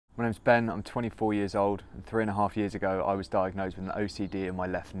My name's Ben, I'm 24 years old, and 3.5 years ago I was diagnosed with an OCD in my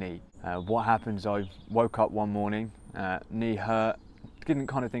left knee. What happened is I woke up one morning, knee hurt, didn't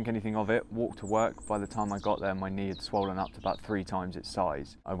kind of think anything of it, walked to work. By the time I got there my knee had swollen up to about 3 times its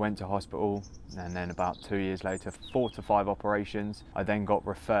size. I went to hospital and then about 2 years later, 4 to 5 operations. I then got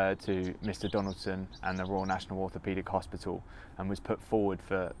referred to Mr. Donaldson and the Royal National Orthopaedic Hospital and was put forward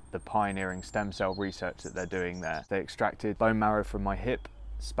for the pioneering stem cell research that they're doing there. They extracted bone marrow from my hip,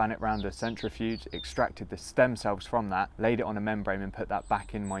 span it round a centrifuge, extracted the stem cells from that, laid it on a membrane and put that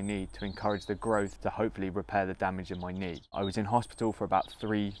back in my knee to encourage the growth to hopefully repair the damage in my knee. I was in hospital for about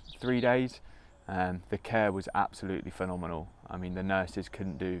three days. The care was absolutely phenomenal. I mean, the nurses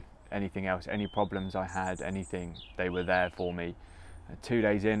couldn't do anything else. Any problems I had, anything, they were there for me. 2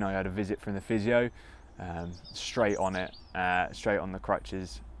 days in, I had a visit from the physio, straight on it, straight on the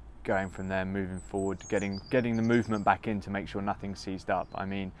crutches. Going from there, moving forward, getting the movement back in to make sure nothing seized up. I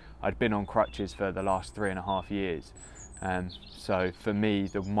mean, I'd been on crutches for the last 3.5 years. So for me,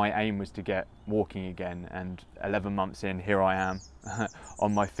 my aim was to get walking again, and 11 months in, here I am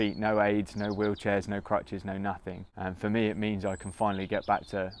on my feet, no aids, no wheelchairs, no crutches, no nothing. And for me, it means I can finally get back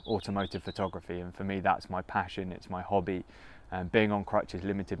to automotive photography, and for me, that's my passion, it's my hobby. Being on crutches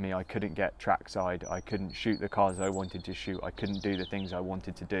limited me. I couldn't get trackside, I couldn't shoot the cars I wanted to shoot, I couldn't do the things I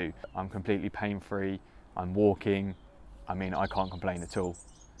wanted to do. I'm completely pain-free, I'm walking. I mean, I can't complain at all.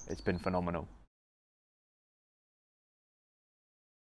 It's been phenomenal.